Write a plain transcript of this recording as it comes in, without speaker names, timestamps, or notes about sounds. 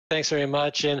Thanks very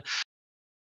much. And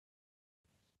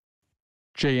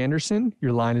Jay Anderson,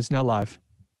 your line is now live.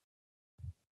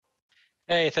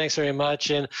 hey, thanks very much.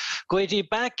 And Goiti,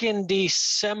 back in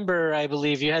December, I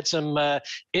believe you had some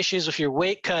issues with your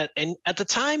weight cut. And at the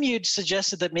time, you'd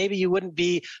suggested that maybe you wouldn't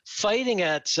be fighting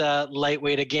at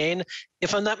lightweight again.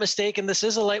 If I'm not mistaken, this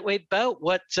is a lightweight bout.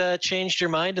 What changed your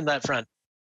mind in that front?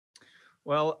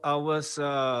 Well, I was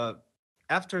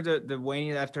after the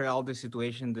weighing, after all the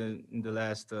situation in the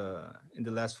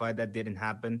last fight that didn't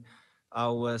happen. I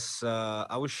was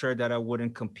sure that I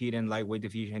wouldn't compete in lightweight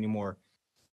division anymore.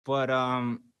 But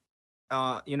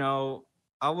you know,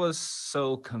 I was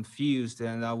so confused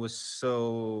and I was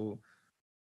so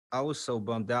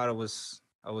bummed out. I was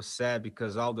sad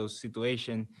because all those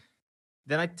situation.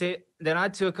 Then I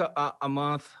took a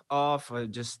month off,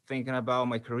 just thinking about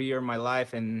my career, my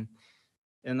life, and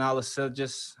all of a sudden,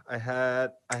 just I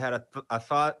had a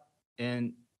thought,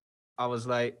 and I was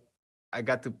like, I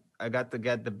got to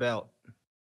get the belt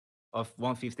of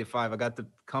 155. I got to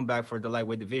come back for the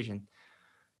lightweight division.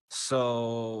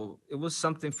 So it was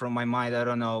something from my mind. I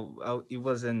don't know. It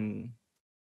wasn't,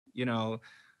 you know,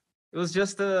 it was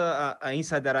just a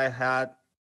insight that I had,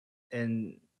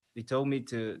 and they told me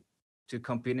to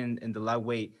compete in the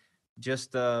lightweight.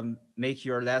 Just make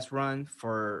your last run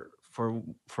for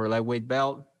lightweight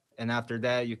belt, and after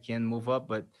that you can move up.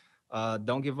 But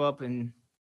don't give up in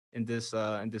this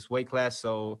weight class.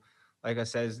 So, like I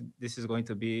said, this is going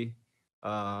to be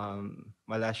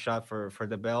my last shot for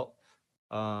the belt.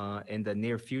 In the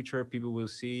near future, people will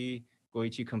see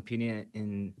Goiti competing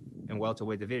in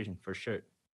welterweight division for sure.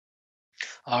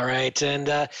 All right.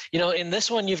 And, you know, in this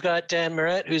one, you've got Dan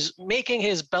Moret, who's making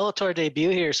his Bellator debut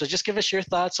here. So just give us your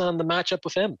thoughts on the matchup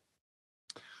with him.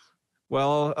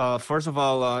 Well, first of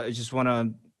all, I just want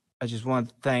to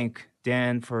thank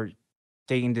Dan for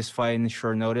taking this fight in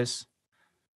short notice.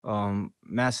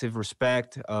 Massive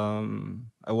respect.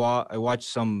 I watched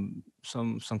some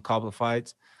couple of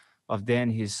fights of Dan.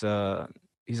 He's a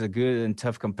good and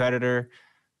tough competitor.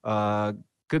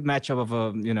 Good matchup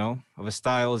of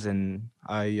styles, and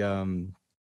I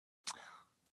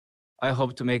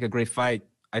hope to make a great fight.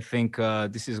 I think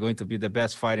this is going to be the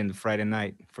best fight in the Friday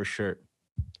night for sure.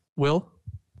 Will?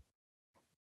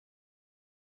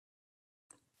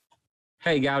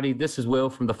 Hey, Goiti, this is Will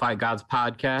from the Fight Gods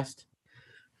podcast.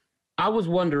 I was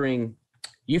wondering,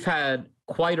 you've had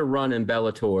quite a run in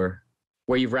Bellator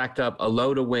where you've racked up a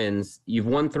load of wins. You've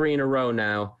won 3 in a row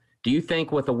now. Do you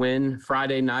think with a win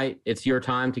Friday night, it's your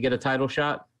time to get a title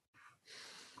shot?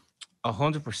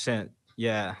 100%.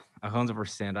 Yeah,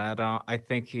 100%. I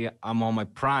think I'm on my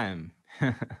prime.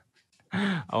 I'm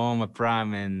on my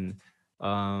prime, and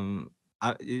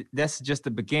that's just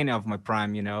the beginning of my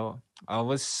prime. You know, I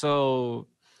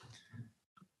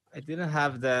didn't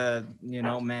have that,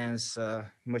 man's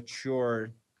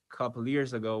mature couple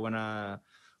years ago when I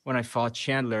fought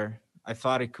Chandler. I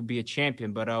thought it could be a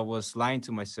champion, but I was lying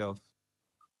to myself.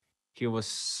 He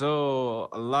was a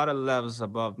lot of levels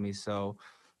above me. So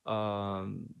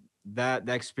that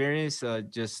experience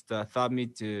just taught me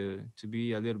to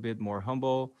be a little bit more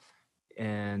humble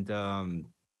and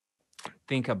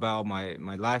think about my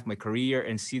life, my career,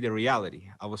 and see the reality.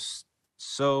 I was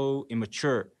so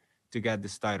immature to get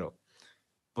this title,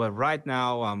 but right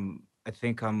now I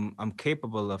think I'm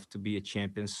capable of to be a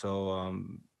champion. So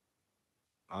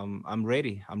I'm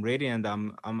ready. I'm ready, and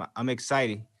I'm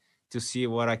excited to see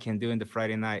what I can do in the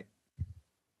Friday night.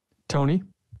 Tony?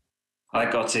 Hi,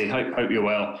 Gotti. Hope you're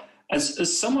well.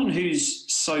 As someone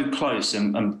who's so close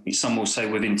and some will say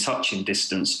within touching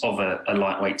distance of a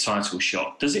lightweight title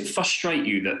shot, does it frustrate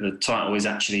you that the title is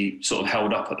actually sort of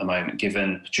held up at the moment,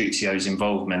 given Patricio's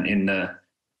involvement in the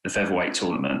featherweight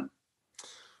tournament?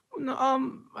 No,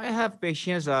 I have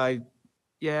patience.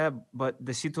 But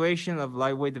the situation of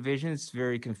lightweight division is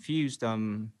very confused.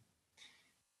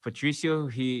 Patricio,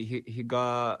 he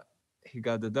got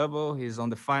the double. He's on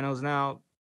the finals now,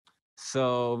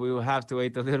 so we will have to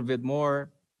wait a little bit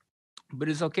more. But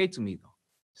it's okay to me though.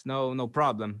 It's no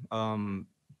problem.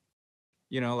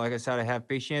 Like I said, I have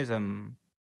patience. I'm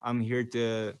here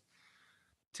to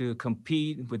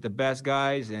compete with the best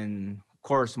guys, and of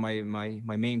course, my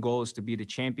main goal is to be the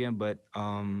champion. But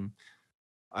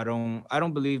I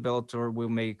don't believe Bellator will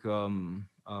make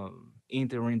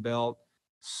interim belt.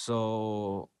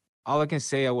 So all I can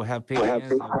say, I will have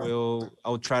patience.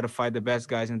 I'll try to fight the best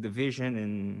guys in the division,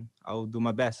 and I'll do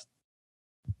my best.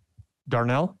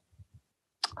 Darnell?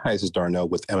 Hi, this is Darnell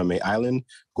with MMA Island.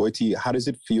 Goiti, how does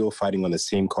it feel fighting on the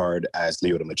same card as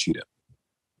Lyoto Machida?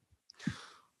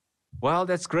 Well,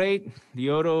 that's great.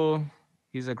 Lyoto,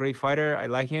 he's a great fighter. I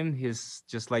like him. He's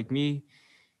just like me.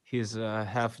 He's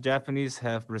half Japanese,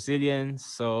 half Brazilian,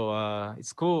 so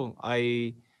it's cool.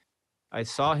 I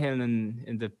saw him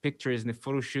in the pictures in the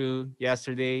photo shoot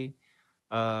yesterday.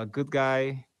 Good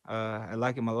guy. I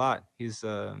like him a lot. He's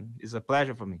a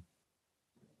pleasure for me.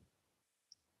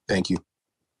 Thank you.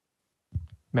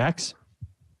 Max?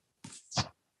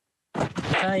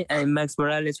 Hi, I'm Max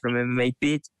Morales from MMA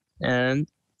Pit, and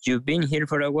you've been here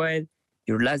for a while.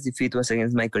 Your last defeat was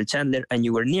against Michael Chandler, and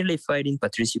you were nearly fighting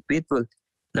Patricio Pitbull.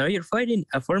 Now you're fighting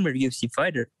a former UFC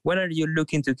fighter. What are you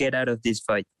looking to get out of this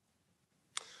fight?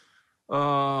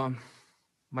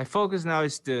 My focus now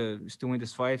is to win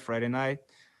this fight Friday night.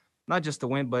 Not just to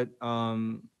win, but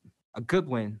a good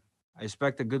win. I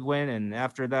expect a good win, and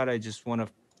after that, I just want to.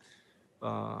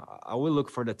 I will look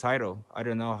for the title. I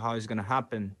don't know how it's gonna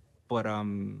happen, but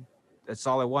that's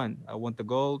all I want. I want the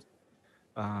gold.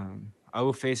 I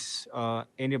will face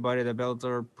anybody that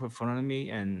Bellator put in front of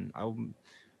me, and I'll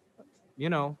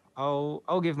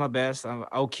give my best.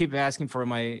 I'll keep asking for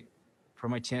my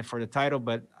chance for the title,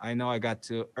 but I know I got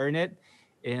to earn it,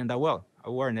 and I will. I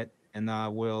will earn it, and I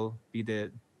will be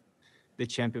the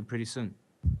champion pretty soon.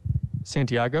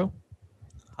 Santiago?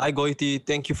 Hi, Goiti.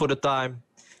 Thank you for the time.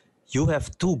 You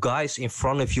have two guys in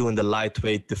front of you in the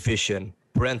lightweight division,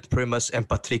 Brent Primus and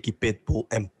Patricky Pitbull,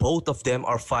 and both of them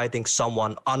are fighting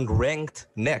someone unranked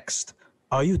next.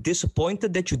 Are you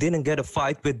disappointed that you didn't get a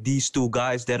fight with these two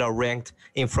guys that are ranked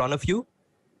in front of you?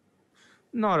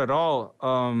 Not at all.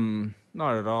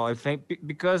 Not at all. I think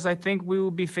because I think we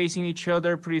will be facing each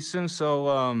other pretty soon. So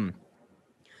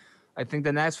I think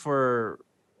the next for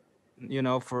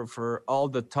all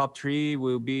the top three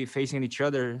will be facing each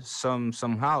other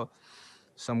somehow,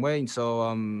 some way. So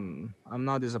I'm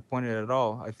not disappointed at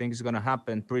all. I think it's gonna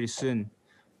happen pretty soon.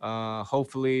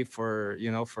 Hopefully for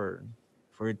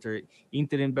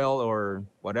interim belt or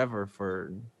whatever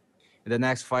for the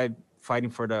next fight, fighting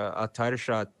for the title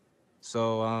shot.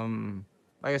 So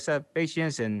like I said,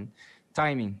 patience and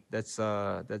timing. That's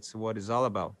what it's all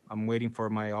about. I'm waiting for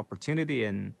my opportunity,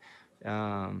 and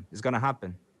it's gonna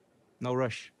happen. No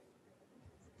rush.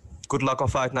 Good luck on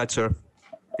fight night, sir.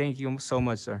 Thank you so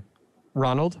much, sir.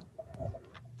 Ronald?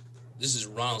 This is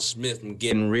Ronald Smith from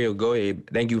Getting Real. Go ahead.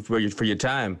 Thank you for your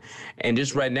time. And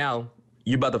just right now,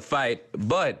 you're about to fight,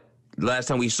 but last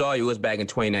time we saw you was back in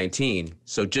 2019.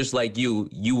 So just like you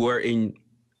were in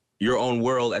your own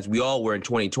world as we all were in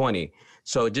 2020.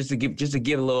 So just to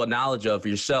give a little knowledge of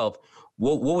yourself,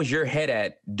 what was your head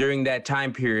at during that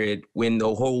time period when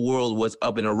the whole world was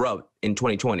up in a rut in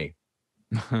 2020?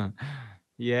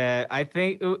 Yeah, I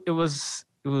think it was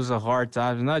a hard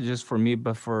time, not just for me,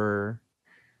 but for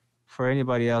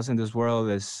anybody else in this world.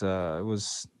 It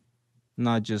was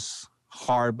not just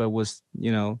hard, but was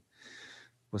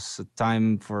a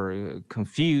time for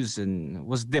confused, and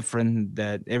was different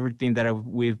that everything that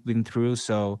we've been through.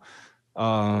 So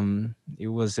it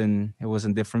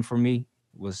wasn't different for me.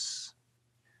 It was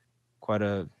quite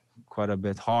a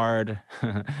bit hard,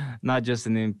 not just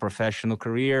in the professional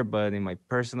career, but in my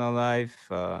personal life.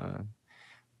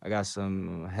 I got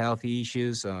some healthy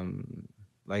issues,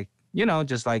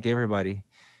 just like everybody.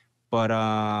 But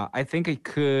I think I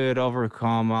could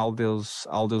overcome all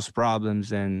those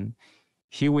problems, and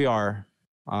here we are,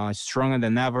 stronger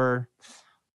than ever,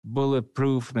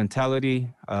 bulletproof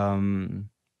mentality.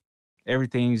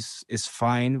 Everything is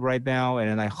fine right now,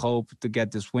 and I hope to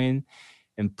get this win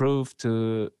and prove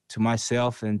to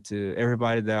myself and to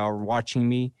everybody that are watching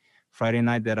me Friday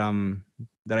night that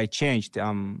I changed.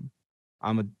 I'm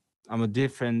a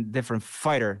different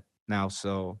fighter now,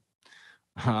 so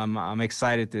I'm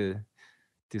excited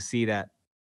to see that.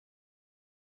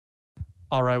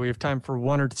 All right, we have time for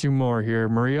one or two more here.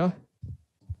 Maria?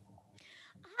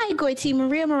 Hi, Goiti.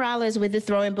 Maria Morales with the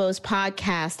Throwing Bows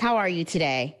podcast. How are you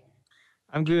today?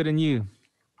 I'm good, and you?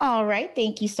 All right.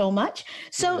 Thank you so much.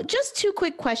 So just two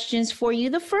quick questions for you.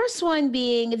 The first one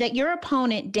being that your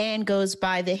opponent, Dan, goes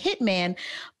by the Hitman,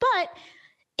 but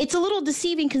it's a little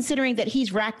deceiving considering that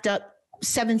he's racked up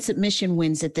 7 submission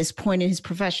wins at this point in his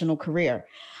professional career.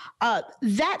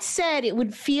 That said, it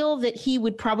would feel that he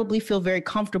would probably feel very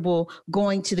comfortable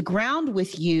going to the ground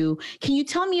with you. Can you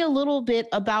tell me a little bit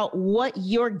about what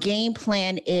your game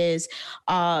plan is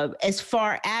as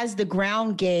far as the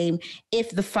ground game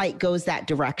if the fight goes that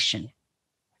direction?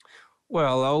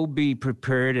 Well, I'll be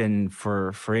prepared, and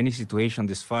for any situation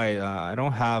this fight, I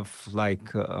don't have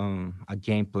like a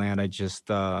game plan.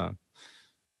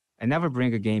 I never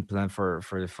bring a game plan for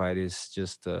the fight. It's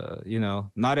just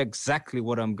not exactly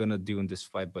what I'm gonna do in this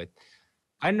fight, but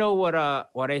I know what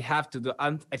I have to do.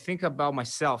 I think about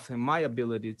myself and my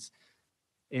abilities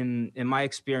in my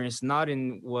experience, not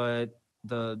in what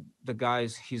the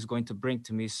guys he's going to bring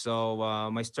to me. So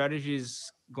my strategy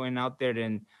is going out there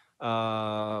and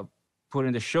put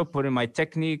in the show, put in my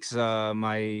techniques,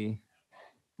 my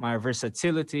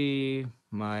versatility,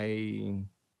 my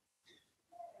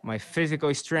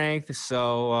physical strength.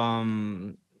 So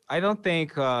I don't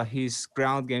think his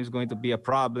ground game is going to be a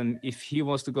problem. If he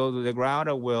wants to go to the ground,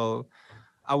 I will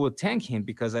thank him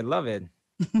because I love it.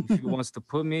 If he wants to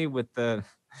put me with the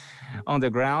on the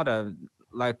ground,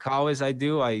 like always I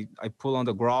do, I pull on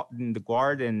the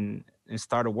guard and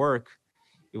start to work.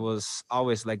 It was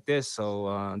always like this,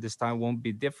 so this time won't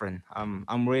be different.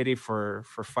 I'm ready for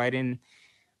fighting,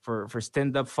 for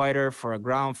stand-up fighter, for a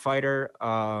ground fighter.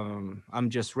 I'm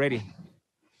just ready.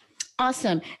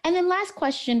 Awesome. And then last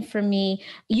question for me.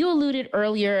 You alluded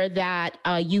earlier that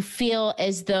you feel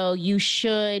as though you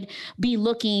should be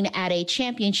looking at a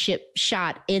championship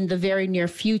shot in the very near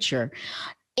future.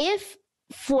 If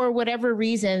for whatever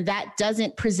reason that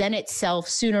doesn't present itself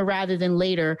sooner rather than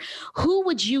later, who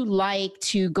would you like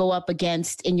to go up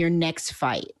against in your next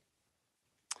fight?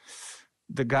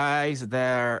 The guys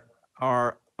that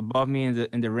are above me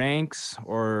in the ranks,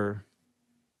 or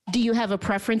do you have a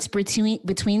preference between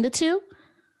the two?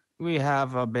 We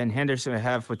have Ben Henderson, we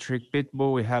have Patrick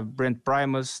Pitbull, we have Brent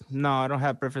Primus. No, I don't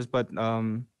have preference, but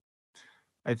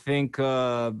I think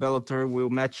Bellator will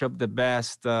match up the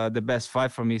best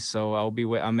fight for me. So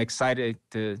I'm excited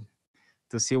to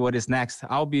see what is next.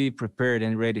 I'll be prepared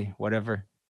and ready, whatever.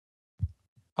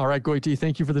 All right, Goiti,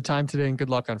 thank you for the time today and good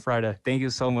luck on Friday. Thank you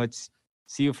so much.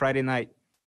 See you Friday night.